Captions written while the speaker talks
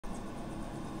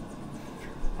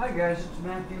Hi guys, it's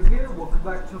Matthew here. Welcome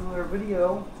back to another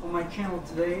video on my channel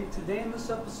today. Today in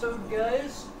this episode,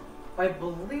 guys, I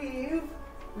believe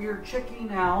we are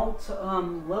checking out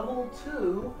level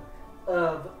 2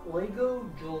 of Lego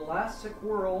Jurassic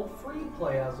World free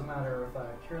play, as a matter of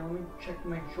fact. Here, let me check to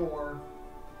make sure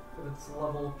that it's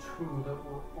level 2 that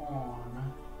we're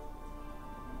on.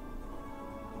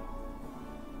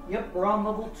 Yep, we're on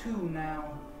level 2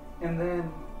 now. And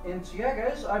so yeah,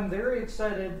 guys, I'm very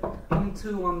excited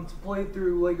to play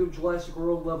through Lego Jurassic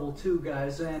World Level 2,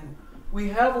 guys. And we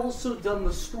have also done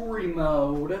the story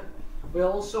mode. We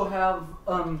also have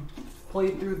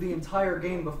played through the entire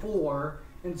game before.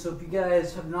 And so if you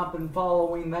guys have not been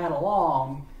following that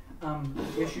along, I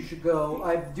guess you should go.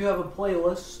 I do have a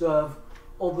playlist of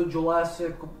all the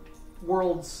Jurassic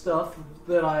World stuff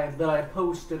that I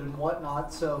posted and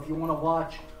whatnot. So if you want to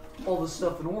watch all the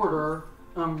stuff in order,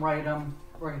 right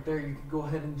there, you can go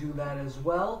ahead and do that as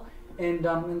well. And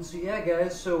so yeah,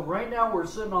 guys, so right now we're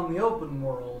sitting on the open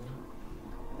world,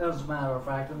 as a matter of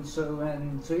fact. And so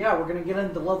yeah, we're gonna get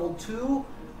into level 2.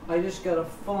 I just gotta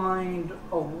find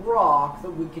a rock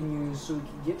that we can use so we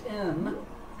can get in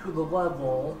to the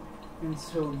level. And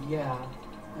so yeah,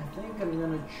 I think I'm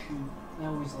gonna choose. I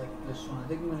always like this one. I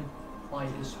think I'm gonna buy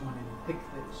this one and pick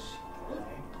this.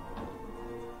 Okay.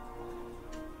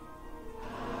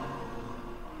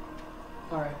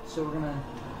 Alright, so we're gonna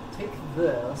take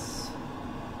this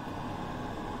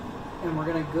and we're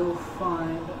gonna go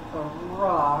find a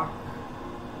rock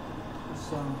or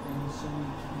something so we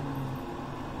can.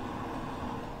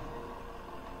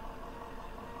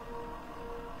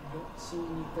 I don't see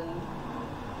anything.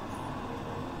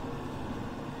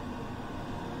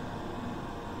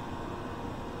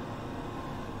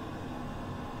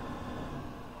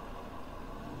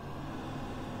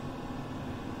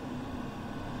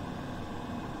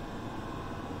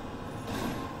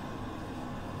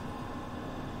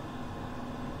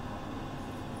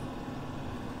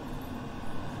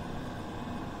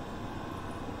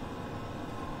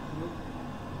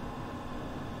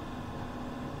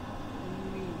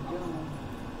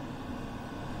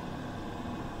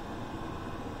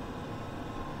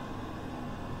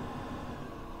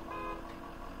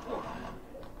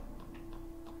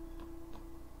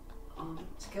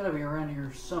 It's gotta be around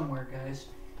here somewhere, guys.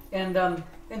 And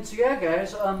so yeah,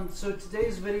 guys. So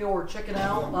today's video we're checking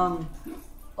out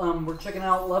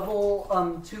level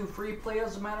 2 free play,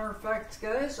 as a matter of fact,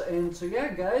 guys. And so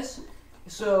yeah, guys.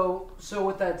 So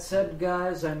with that said,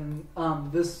 guys, and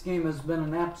this game has been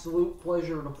an absolute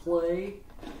pleasure to play,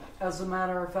 as a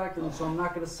matter of fact. And so I'm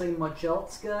not gonna say much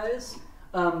else, guys.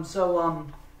 So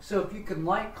if you can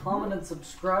like, comment, and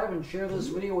subscribe, and share this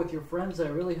video with your friends,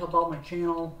 that really help out my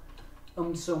channel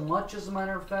so much, as a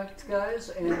matter of fact, guys.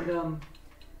 And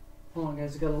hold on,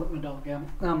 guys, I gotta let my dog out.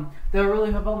 That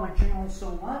really help out my channel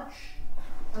so much,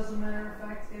 as a matter of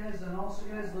fact, guys. And also,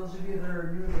 guys, those of you that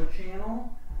are new to the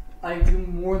channel, I do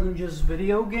more than just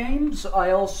video games.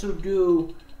 I also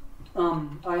do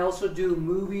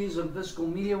movies and physical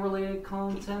media related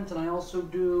content, and I also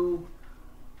do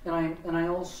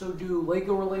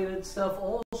Lego related stuff,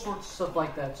 all sorts of stuff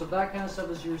like that. So if that kind of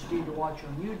stuff is your speed to watch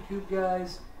on YouTube,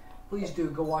 guys, please do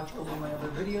go watch a couple of my other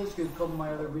videos. Give a couple of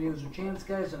my other videos a chance,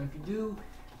 guys. And if you do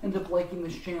end up liking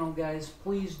this channel, guys,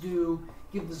 please do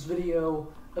give this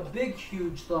video a big,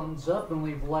 huge thumbs up and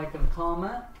leave a like and a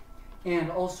comment.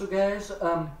 And also, guys,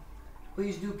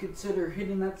 please do consider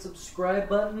hitting that subscribe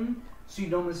button so you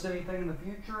don't miss anything in the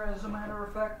future, as a matter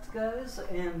of fact, guys.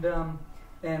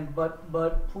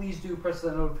 But please do press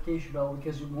that notification bell,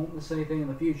 because you won't miss anything in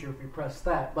the future if you press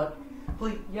that. But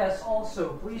please, yes,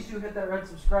 also please do hit that red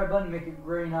subscribe button, make it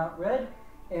gray, not red,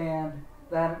 and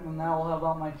that will help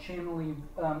out my channel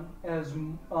that'll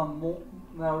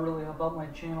really help out my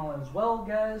channel as well,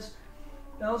 guys.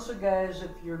 And also, guys,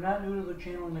 if you're not new to the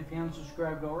channel and if you haven't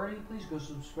subscribed already, please go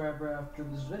subscribe right after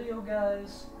this video,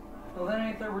 guys. Well, then,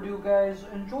 any further ado, guys,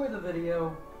 enjoy the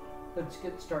video. Let's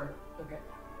get started. Okay.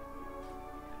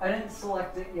 I didn't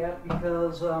select it yet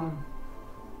because I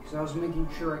was making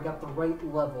sure I got the right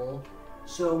level.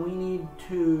 So we need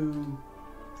to.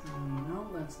 No,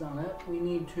 that's not it. We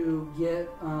need to get.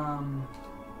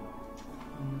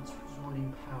 It's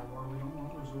resorting power. We don't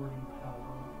want resorting power.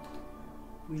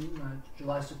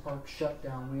 Jurassic Park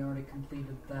shutdown. We already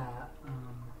completed that.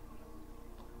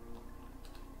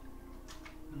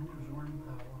 No resorting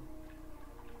power.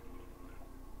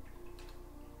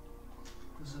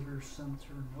 Visitor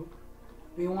center, nope.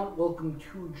 We want welcome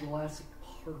to Jurassic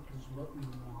Park is what we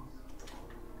want.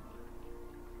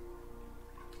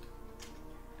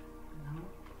 No.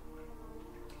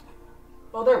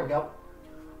 Oh, there we go.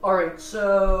 Alright,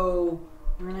 so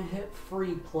we're gonna hit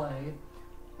free play.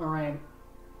 Alright.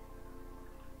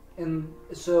 And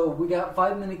so we got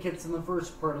 5 mini-kits in the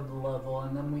first part of the level,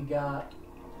 and then we got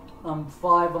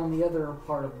 5 on the other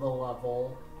part of the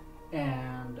level.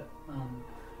 And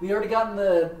we already gotten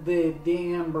the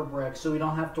amber brick, so we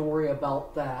don't have to worry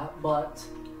about that. But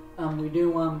we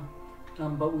do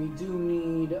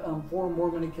need 4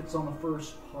 more mini-kits on the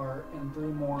first part and 3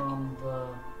 more on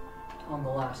the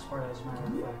last part, as a matter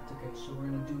of fact. Okay, so we're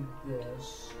gonna do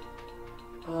this.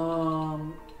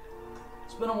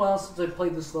 It's been a while since I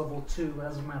played this level too,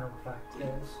 as a matter of fact,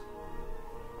 guys.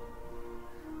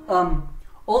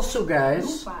 Also,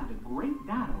 guys. So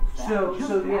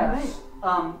yes.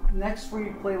 Next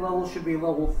free play level should be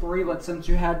level 3, but since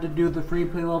you had to do the free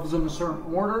play levels in a certain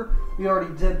order, we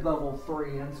already did level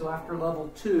 3, and so after level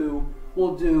 2,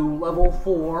 we'll do level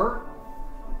 4,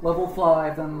 level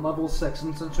 5, and level 6.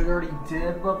 And since we already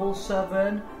did level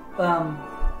 7,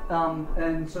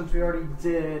 and since we already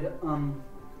did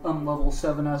level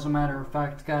 7, as a matter of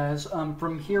fact, guys,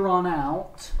 from here on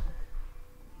out,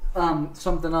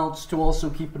 something else to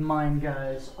also keep in mind,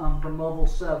 guys, from level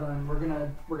 7, we're gonna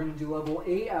do level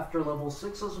 8 after level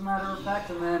 6, as a matter of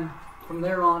fact, and then from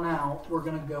there on out, we're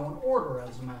gonna go in order,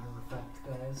 as a matter of fact,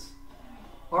 guys.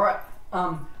 Alright,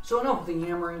 so enough with the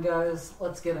yammering, guys,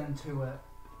 let's get into it.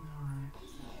 Alright.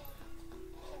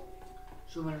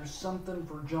 So there's something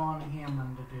for John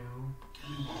Hammond to do.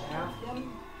 You tap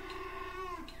him?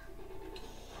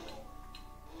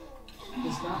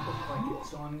 Does not look like it,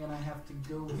 so I'm gonna have to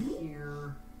go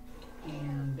here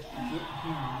and get him.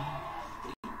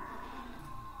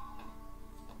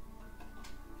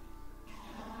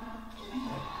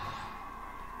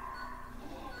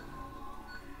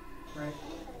 Right,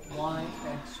 Y,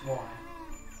 X, Y.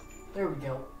 There we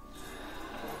go.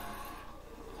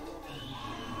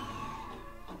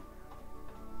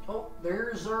 Oh,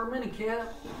 there's our mini-kit.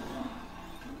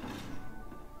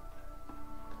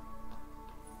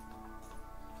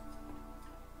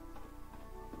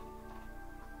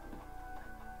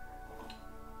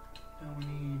 And we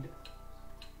need...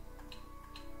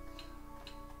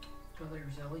 Oh,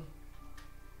 there's Ellie.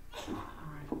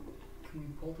 Alright, can we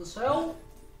pull this out?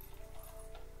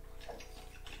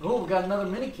 Oh, we got another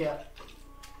mini-kit.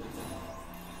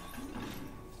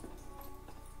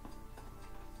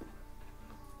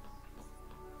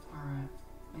 Alright,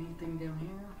 anything down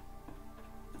here?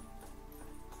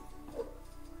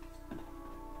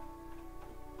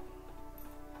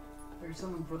 There's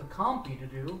something for the compy to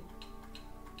do.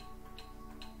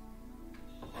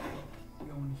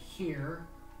 Going here.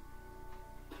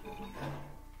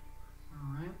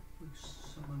 Alright,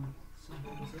 someone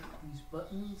click these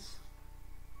buttons.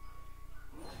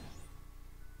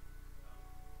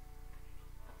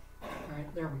 Alright,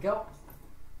 there we go.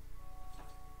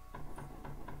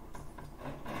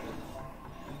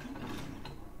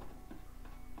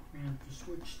 We're going to have to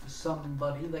switch to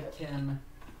somebody that can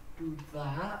do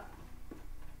that.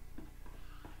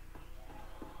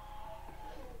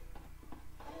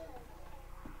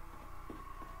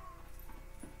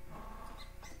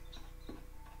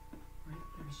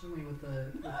 Somebody with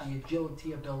the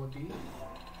agility ability.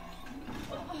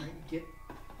 Alright, get.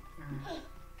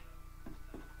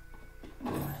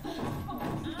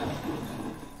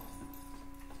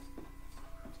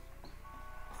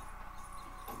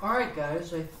 Alright,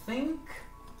 guys, I think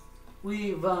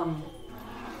we've, I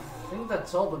think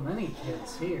that's all the mini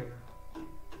kits here.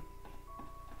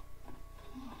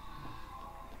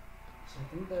 So I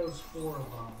think that was 4 of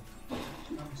them.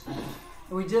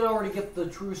 And we did already get the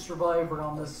true survivor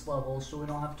on this level, so we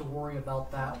don't have to worry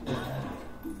about that one.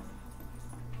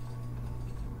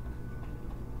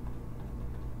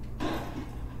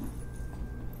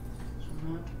 So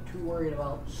I'm not too worried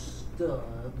about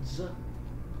studs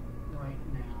right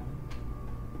now.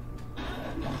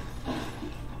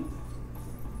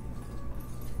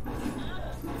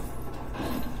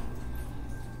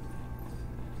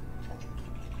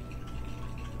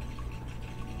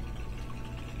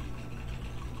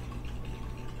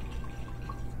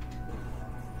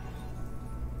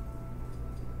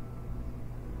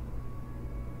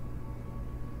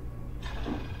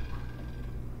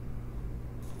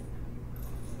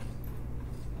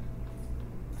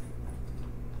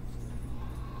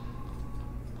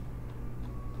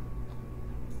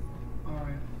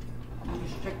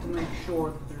 Check to make sure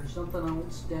that there's something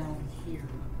else down here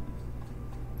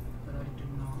that I do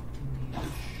not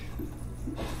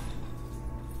need.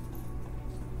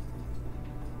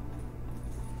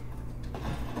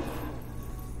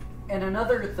 And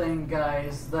another thing,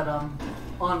 guys, that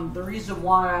on the reason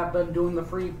why I've been doing the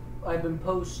free, I've been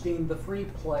posting the free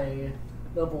play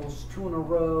levels 2 in a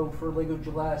row for Lego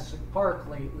Jurassic Park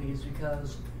lately is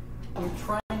because I'm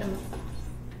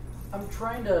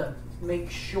trying to make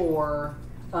sure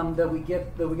that we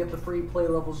get the free play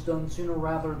levels done sooner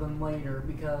rather than later,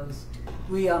 because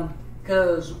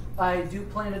I do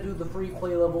plan to do the free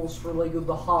play levels for Lego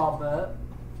The Hobbit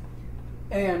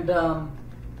and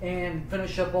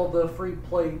finish up all the free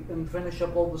play and finish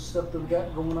up all the stuff that we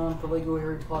got going on for Lego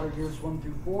Harry Potter years 1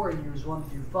 through 4 and years 1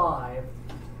 through 5,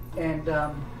 and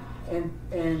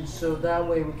so that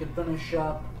way we can finish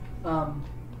up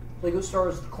Lego Star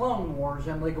Wars: The Clone Wars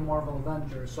and Lego Marvel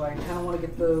Avengers. So I kind of want to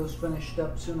get those finished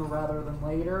up sooner rather than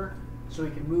later, so we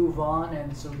can move on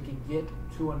and so we can get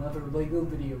to another Lego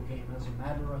video game, as a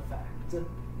matter of fact.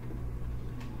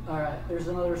 Alright, there's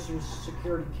another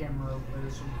security camera over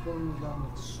there, so before we move on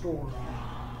with the story.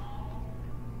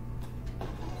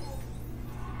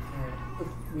 Alright,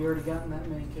 we already gotten that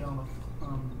mini kit on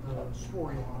the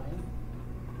storyline.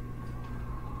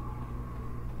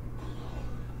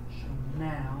 So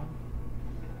now,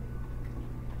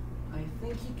 I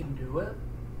think he can do it.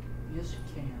 Yes, he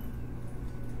can.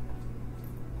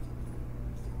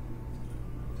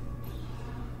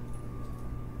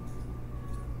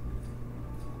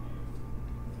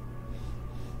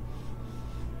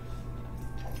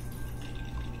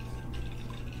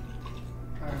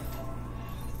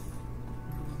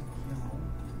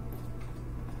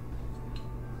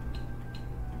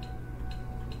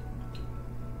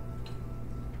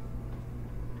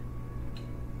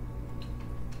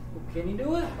 Can he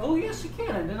do it? Oh, yes, he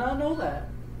can. I did not know that.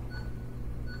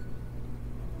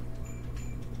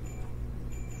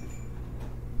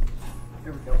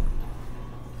 Here we go.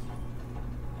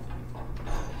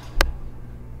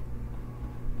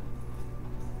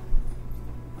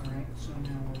 Alright, so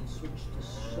now we'll switch to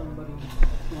somebody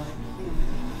like him.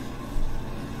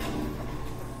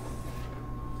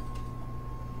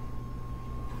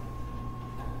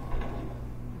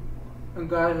 And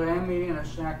guys, I am eating a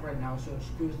snack right now, so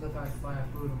excuse the fact if I have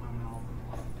food in my mouth.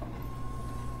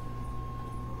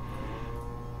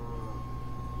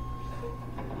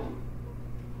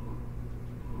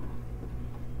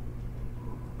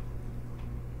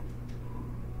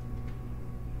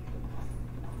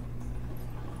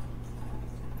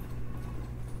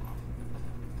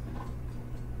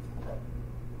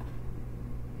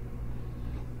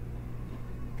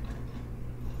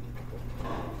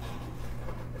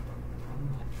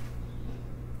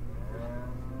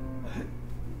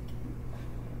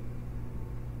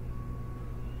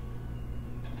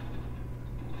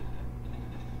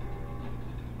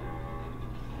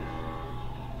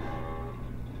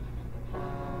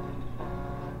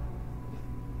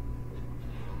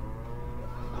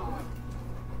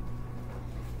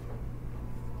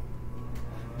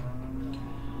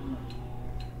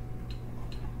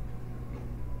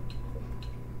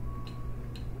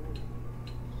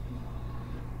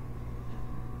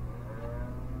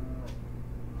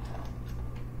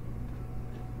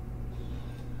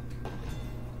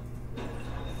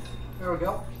 There we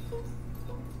go.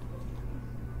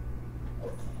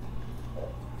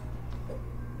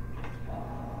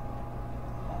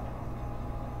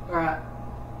 Alright.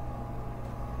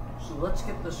 So let's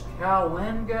get this cow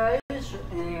in, guys,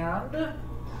 and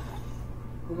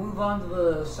we'll move on to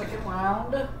the second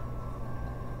round.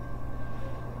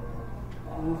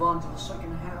 We'll move on to the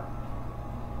second half.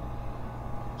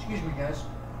 Excuse me, guys.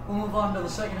 We'll move on to the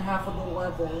second half of the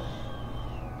level.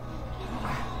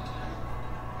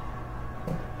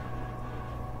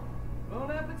 Bon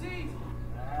appetit!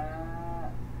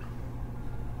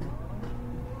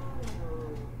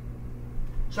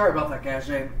 Sorry about that, guys.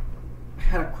 I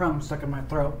had a crumb stuck in my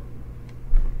throat.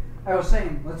 I was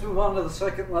saying, let's move on to the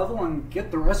second level and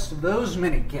get the rest of those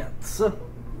mini kits.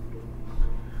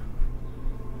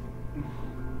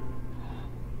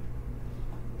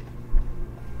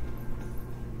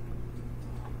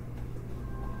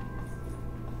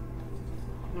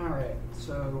 Alright,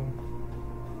 so...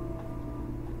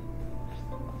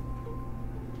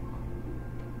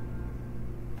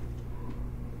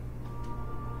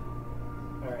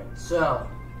 Alright, so...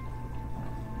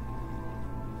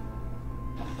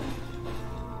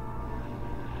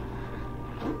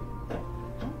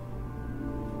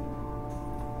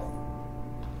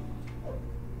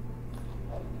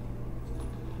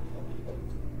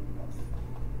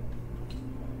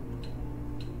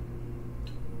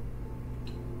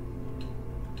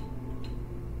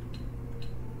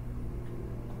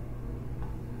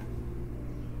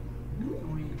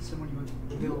 we need someone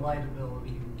with the light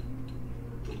ability.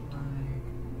 Like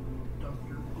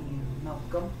Dr. Ian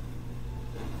Malcolm.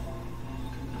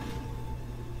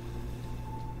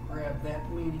 Grab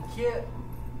that mini kit.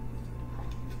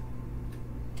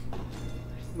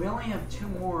 we only have 2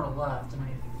 more left, and I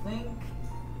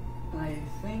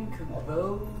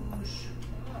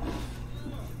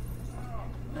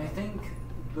think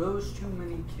those too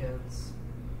many kids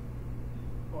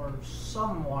are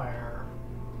somewhere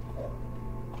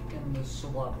in this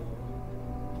level.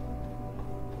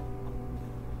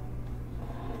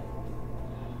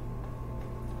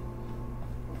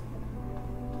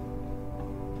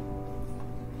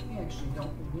 We actually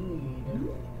don't need.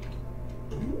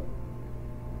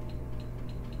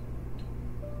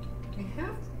 We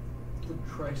have the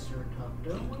Triceratops,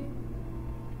 don't we?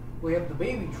 We have the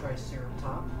baby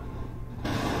Triceratops.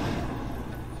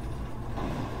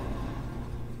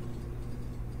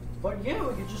 But yeah,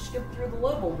 we could just skip through the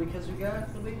level because we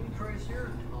got the baby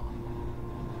Triceratops.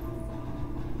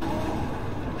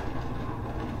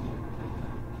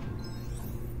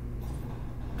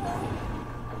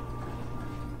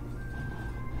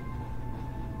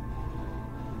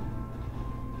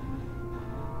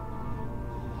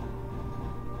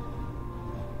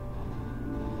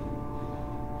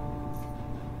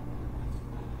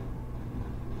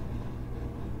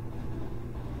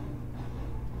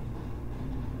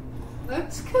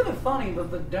 That's kind of funny,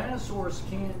 but the dinosaurs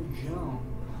can't jump.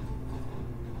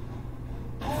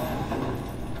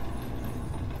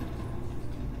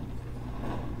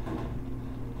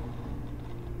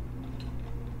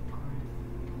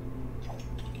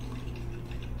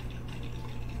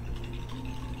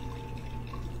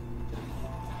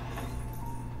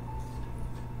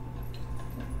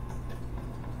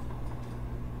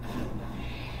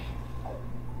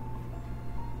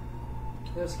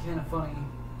 That's kind of funny.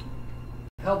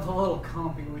 Helped a little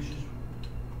compy, which is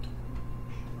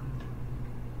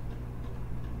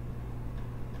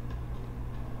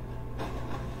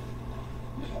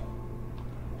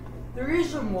the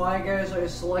reason why, guys, I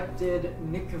selected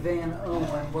Nick Van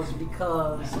Owen was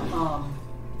because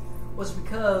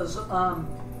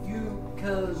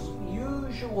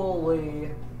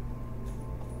usually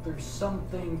there's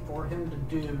something for him to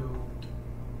do.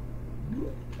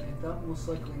 Okay, that most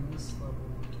likely in this level.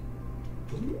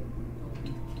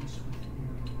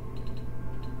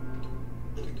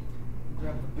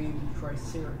 Grab the baby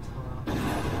Triceratops.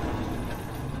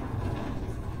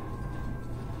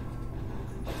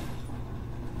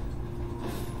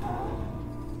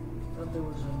 Thought there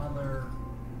was another.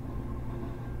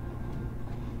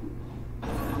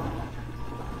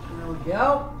 There we go.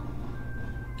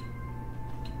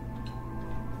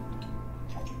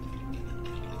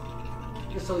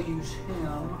 Guess I'll use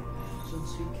him.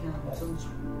 Since he can,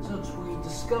 since we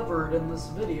discovered in this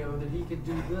video that he could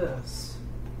do this.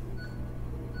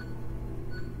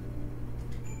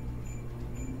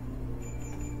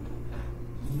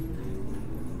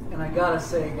 And I gotta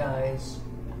say, guys,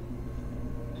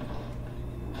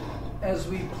 as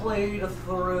we played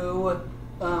through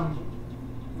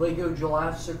Lego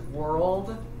Jurassic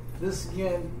World, this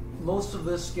game, most of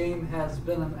this game has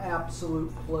been an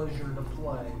absolute pleasure to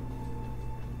play.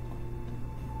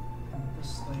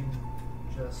 This thing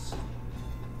just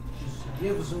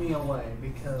gives me away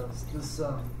because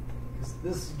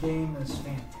this game is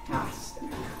fantastic.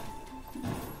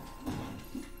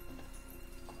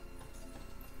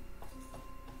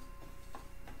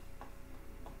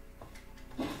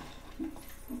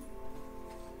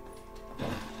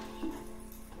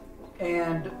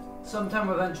 And sometime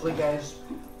eventually, guys,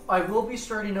 I will be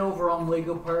starting over on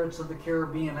Lego Pirates of the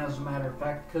Caribbean, as a matter of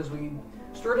fact, because we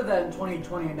started that in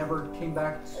 2020 and never came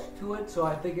back to it. So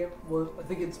I think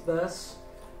it's best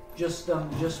just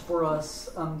for us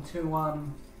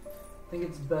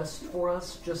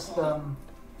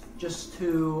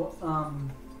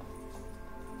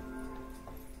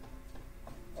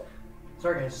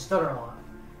sorry guys, stutter a lot.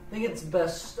 I think it's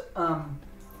best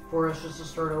for us just to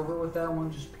start over with that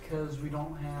one, just because we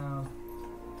don't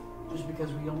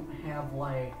have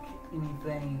like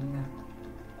anything.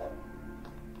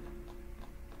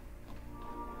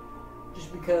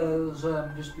 Just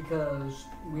because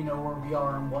we know where we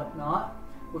are and whatnot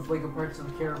with Lego Pirates of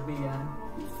the Caribbean.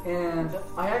 And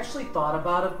I actually thought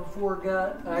about it before,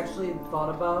 guys,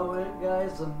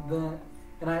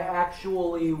 and I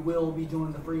actually will be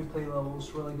doing the free play levels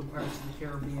for Lego Pirates of the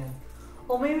Caribbean.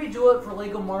 I'll maybe do it for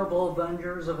Lego Marvel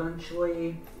Avengers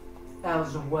eventually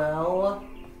as well,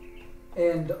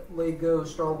 and Lego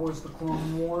Star Wars The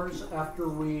Clone Wars after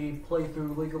we play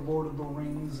through Lego Lord of the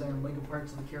Rings and Lego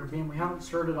Pirates of the Caribbean. We haven't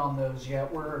started on those yet.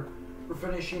 We're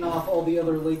finishing off all the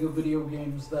other Lego video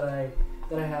games that I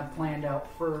have planned out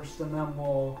first, and then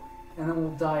we'll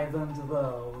dive into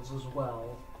those as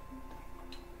well.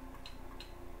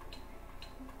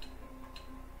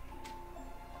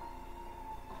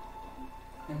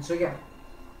 And so yeah,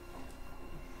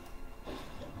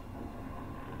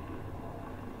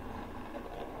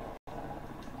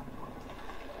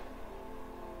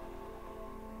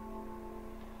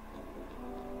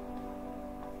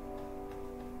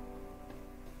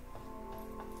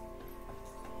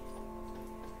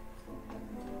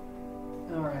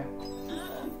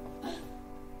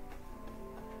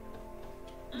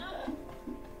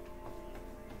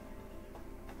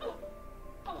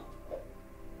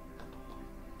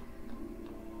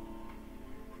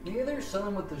 there's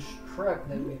something with this truck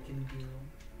that we can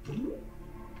do.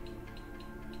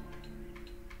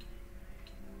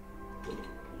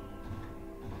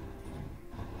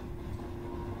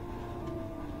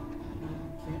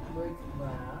 Can't break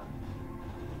that.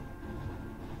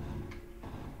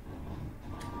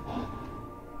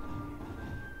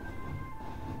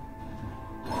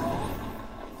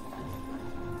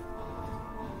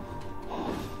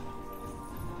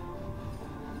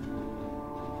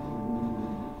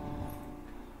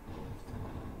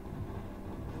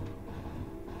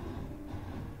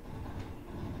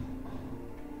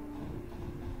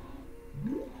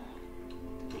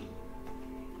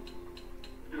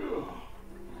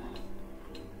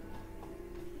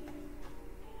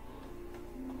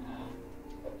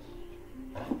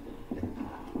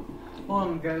 Hold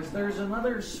on, guys. There's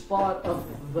another spot up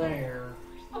there.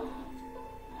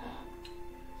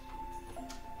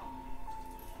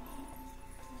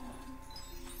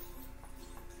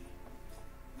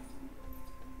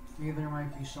 Maybe there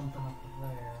might be something up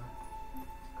there.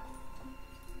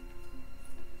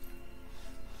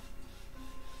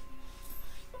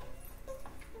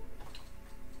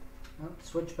 Oh,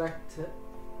 switch back to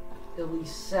Illy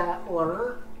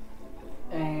Sattler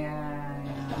and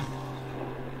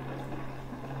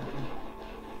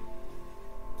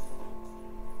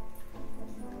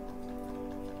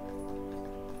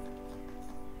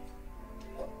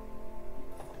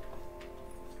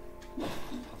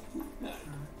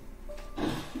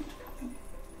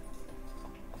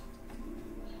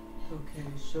okay,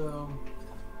 so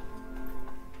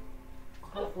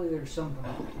hopefully there's something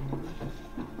up here.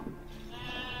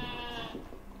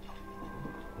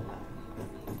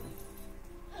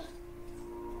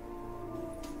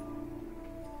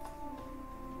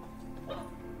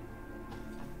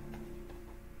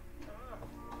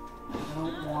 I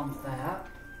don't want that.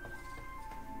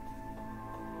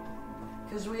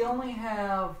 Because we only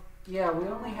have, we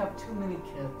only have too many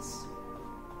kits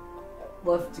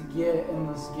left to get in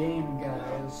this game,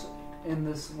 guys, in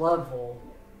this level.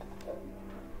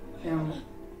 And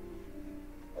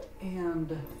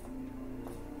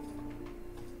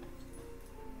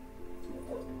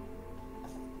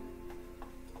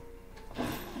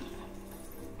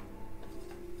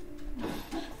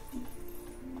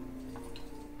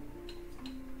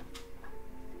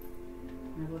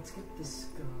now let's get this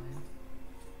guy.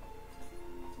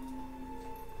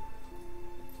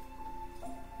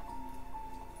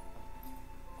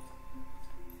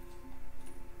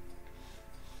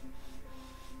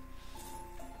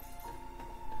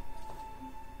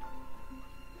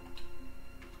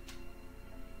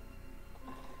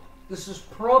 This is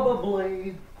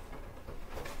probably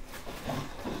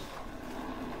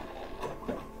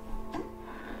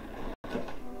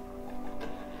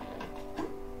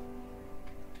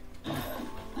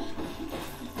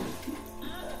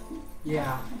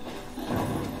yeah.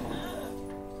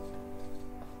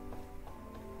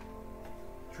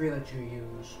 Tree that you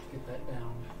use to get that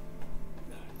down.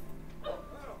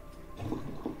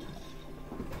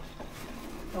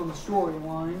 On the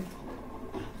storyline.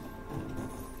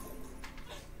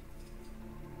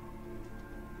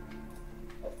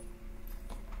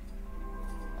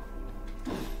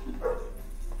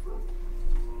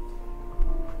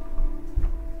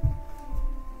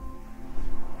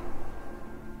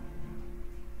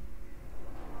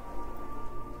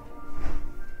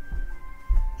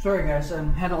 Sorry guys, I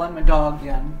had to let my dog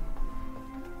in.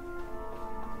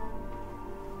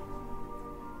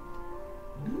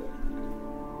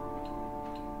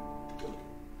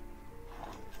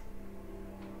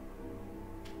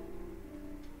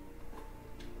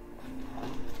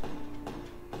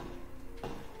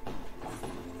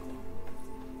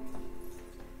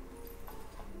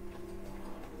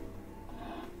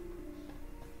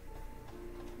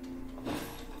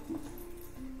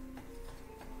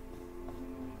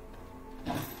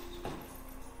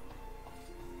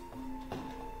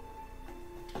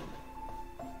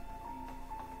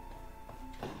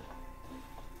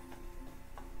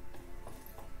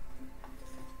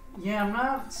 Yeah, I'm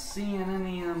not seeing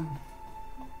any,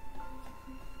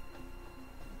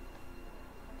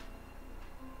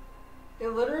 it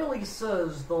literally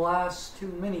says the last 2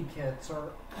 mini kits are,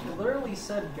 it literally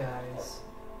said, guys,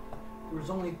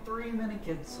 there's only 3 mini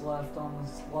kits left on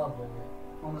this level,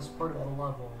 on this part of the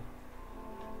level.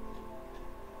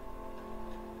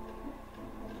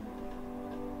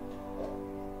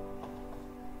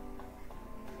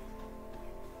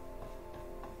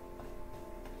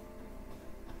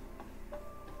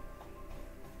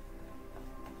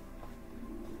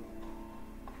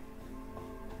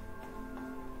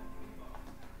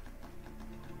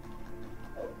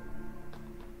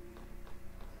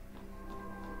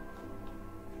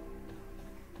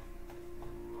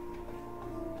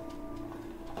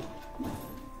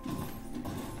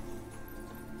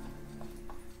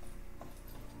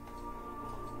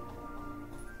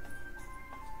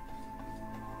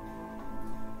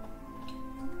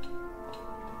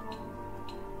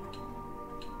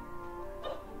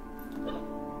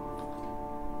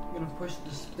 push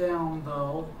this down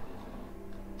though.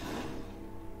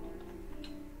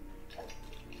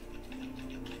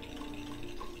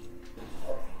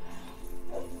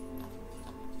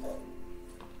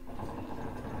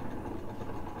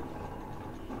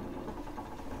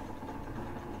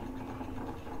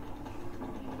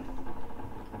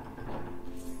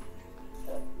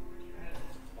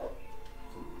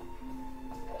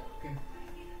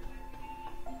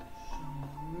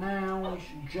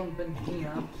 Jump in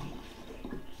here.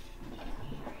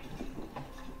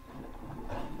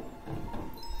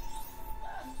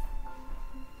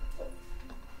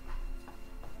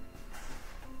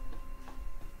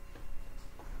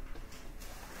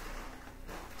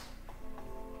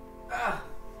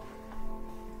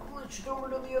 Glitched over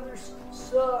to the other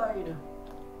side.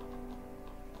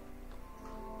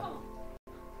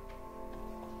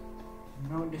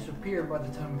 No, it disappeared by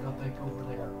the time we got back over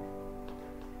there.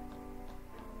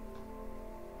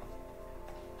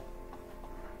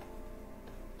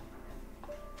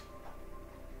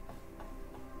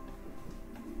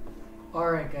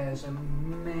 Alright guys, I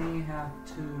may have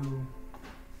to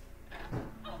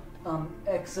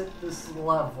exit this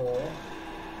level.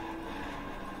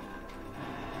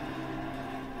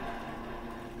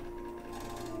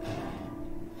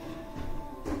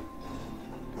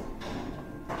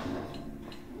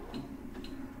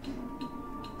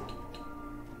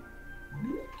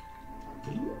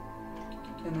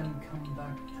 And then come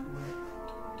back to it.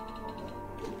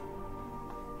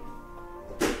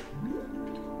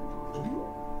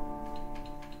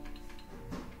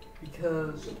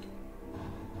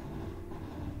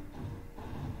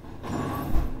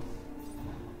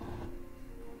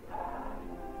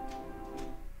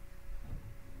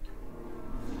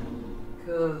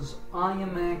 Because I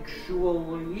am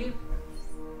actually,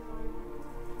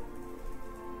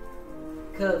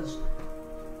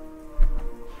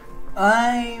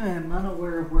 I am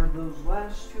unaware of where those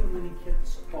last two mini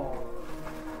kits are.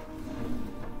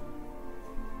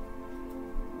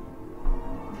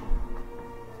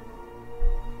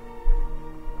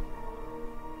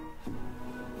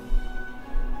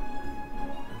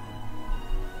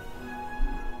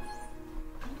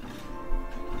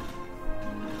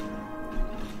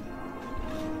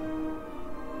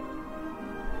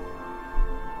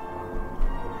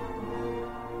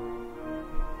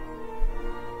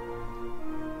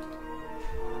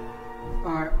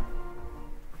 Alright.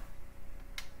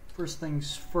 First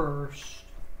things first.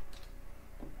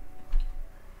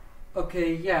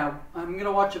 Okay, yeah, I'm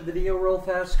gonna watch a video real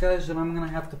fast, guys, and I'm gonna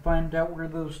have to find out where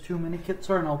those two mini kits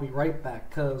are, and I'll be right back,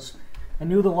 because I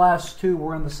knew the last two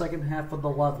were in the second half of the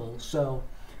level, so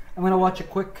I'm gonna watch a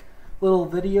quick little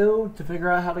video to figure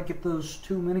out how to get those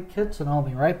two mini kits, and I'll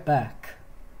be right back.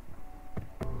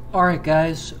 Alright,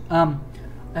 guys, I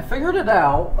figured it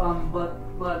out, but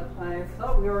I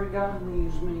thought we already gotten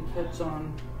these mini kits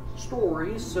on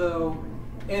story, so,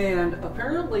 and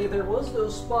apparently there was no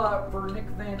spot for Nick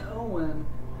Van Owen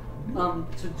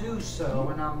to do so,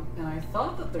 and I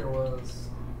thought that there was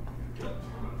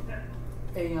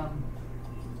a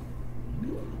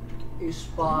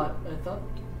spot. I thought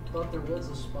there was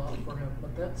a spot for him,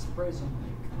 but that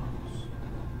surprisingly comes.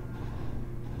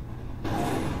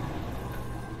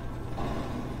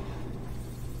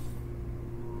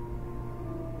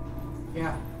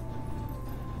 Yeah.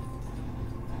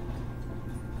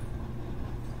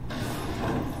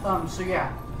 So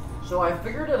yeah. So I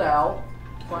figured it out,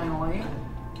 finally.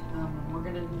 We're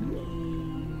gonna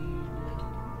need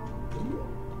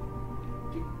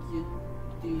to get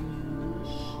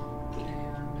these,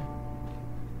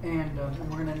 and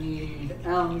we're gonna need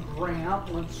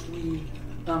Grant once we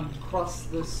cross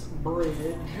this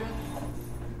bridge.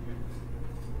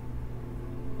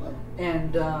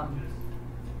 And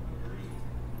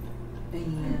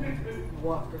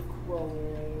walk across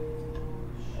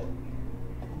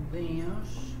this.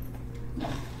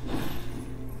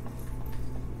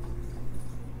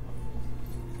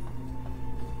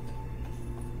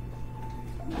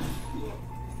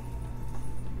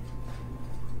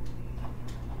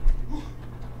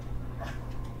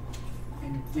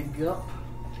 And dig up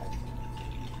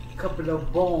a couple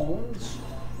of bones.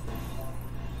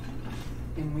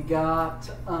 And we got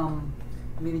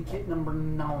mini kit number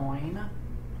 9.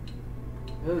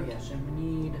 Oh yes, and we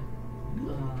need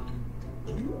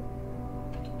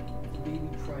baby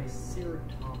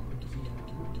triceratops again.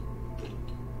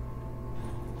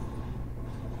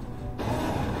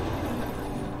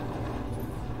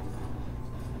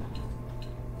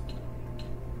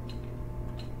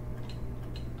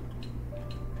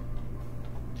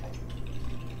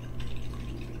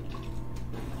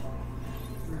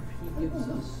 Or if he gives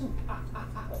us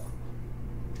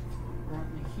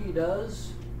he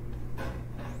does.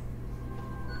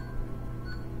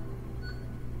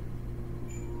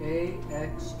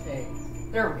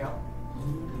 AXA. There we go.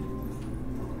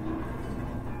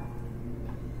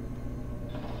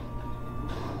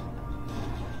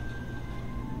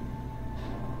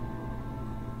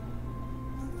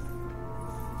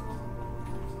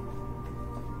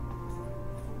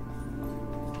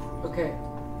 Okay.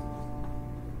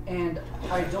 And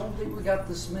I don't think we got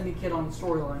this mini kit on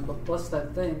storyline, but bust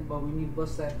that thing. But we need to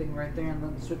bust that thing right there and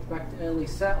then switch back to Ellie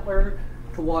Sattler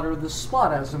to water this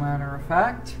spot, as a matter of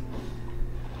fact.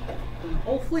 And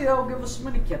hopefully that will give us a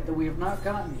mini kit that we have not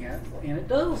gotten yet. And it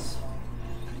does.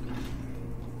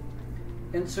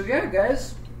 And so yeah,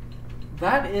 guys,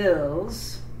 that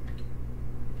is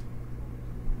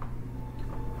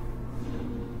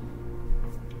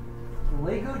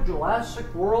Lego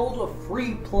Jurassic World of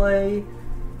Free Play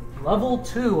Level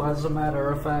 2, as a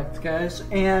matter of fact, guys.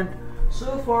 And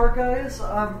so far, guys,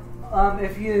 I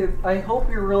hope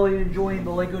you're really enjoying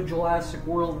the Lego Jurassic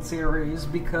World series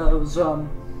because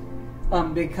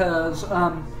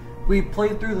we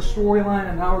played through the storyline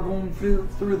and now we're going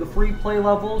through the free play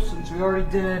levels. Since we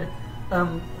already did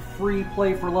free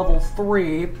play for level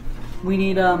 3, we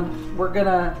need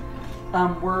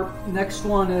next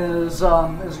one is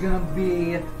gonna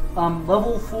be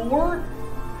level 4,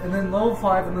 and then level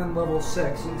 5, and then level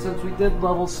 6. And since we did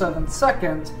level 7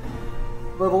 second,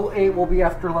 level 8 will be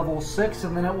after level 6,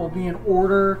 and then it will be in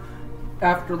order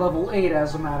after level 8,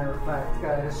 as a matter of fact,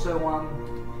 guys. So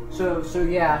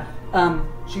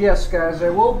yes, guys, I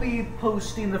will be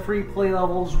posting the free play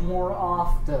levels more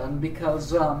often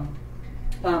because I'm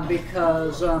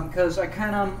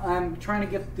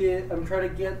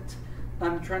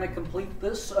trying to complete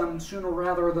this sooner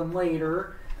rather than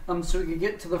later, so we can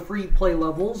get to the free play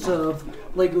levels of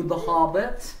Lego The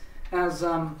Hobbit, as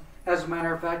a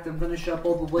matter of fact, and finish up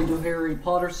all the Lego Harry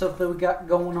Potter stuff that we got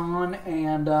going on,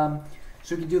 and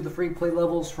so we can do the free play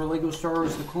levels for Lego Star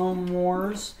Wars: The Clone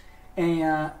Wars,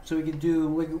 and so we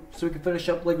can finish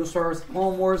up Lego Star Wars: The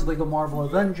Clone Wars, Lego Marvel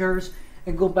Avengers,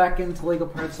 and go back into Lego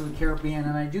Pirates of the Caribbean.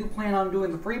 And I do plan on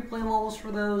doing the free play levels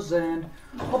for those, and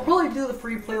I'll probably do the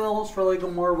free play levels for Lego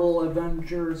Marvel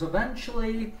Avengers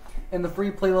eventually, and the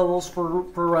free play levels for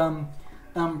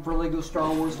Lego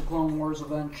Star Wars: The Clone Wars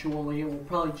eventually. It will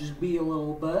probably just be a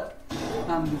little bit,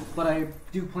 but I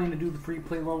do plan to do the free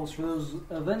play levels for those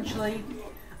eventually.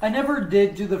 I never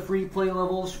did do the free play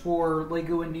levels for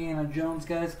Lego Indiana Jones,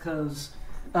 guys, because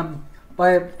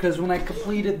when I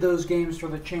completed those games for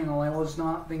the channel, I was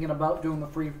not thinking about doing the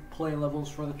free play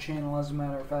levels for the channel, as a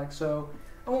matter of fact. So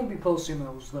I won't be posting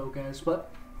those though, guys.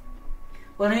 But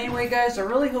anyway, guys, I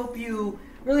really hope you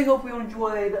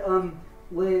enjoyed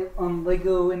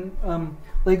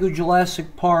Lego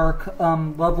Jurassic Park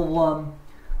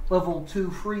level 2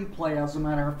 free play, as a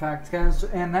matter of fact, guys.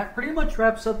 And that pretty much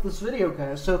wraps up this video,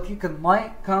 guys. So if you can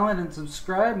like, comment, and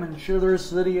subscribe, and share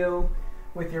this video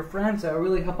with your friends, that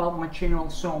really help out my channel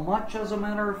so much, as a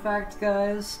matter of fact,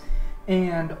 guys.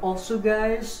 And also,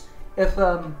 guys, if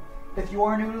you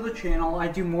are new to the channel, I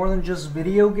do more than just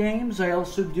video games. I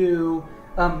also do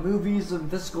movies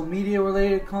and physical media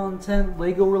related content,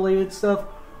 Lego related stuff,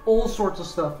 all sorts of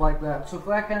stuff like that. So if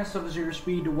that kind of stuff is your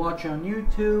speed to watch on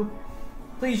YouTube,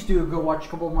 please do go watch a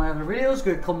couple of my other videos.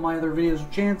 Give a couple of my other videos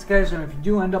a chance, guys. And if you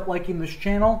do end up liking this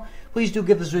channel, please do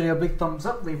give this video a big thumbs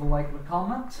up, leave a like and a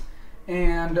comment.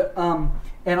 And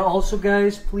also,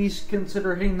 guys, please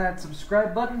consider hitting that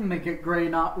subscribe button. Make it gray,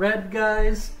 not red,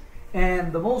 guys.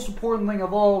 And the most important thing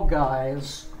of all,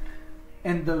 guys,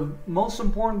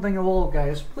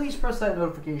 please press that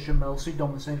notification bell so you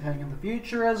don't miss anything in the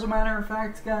future, as a matter of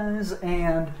fact, guys.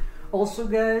 And also,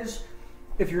 guys,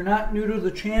 if you're not new to the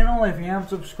channel, if you haven't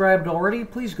subscribed already,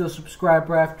 please go subscribe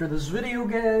right after this video,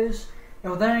 guys.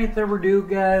 And without any further ado,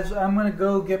 guys, I'm going to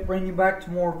go bring you back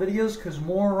to more videos, because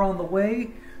more are on the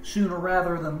way sooner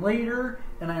rather than later.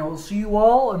 And I will see you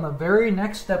all in the very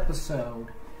next episode.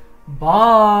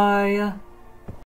 Bye!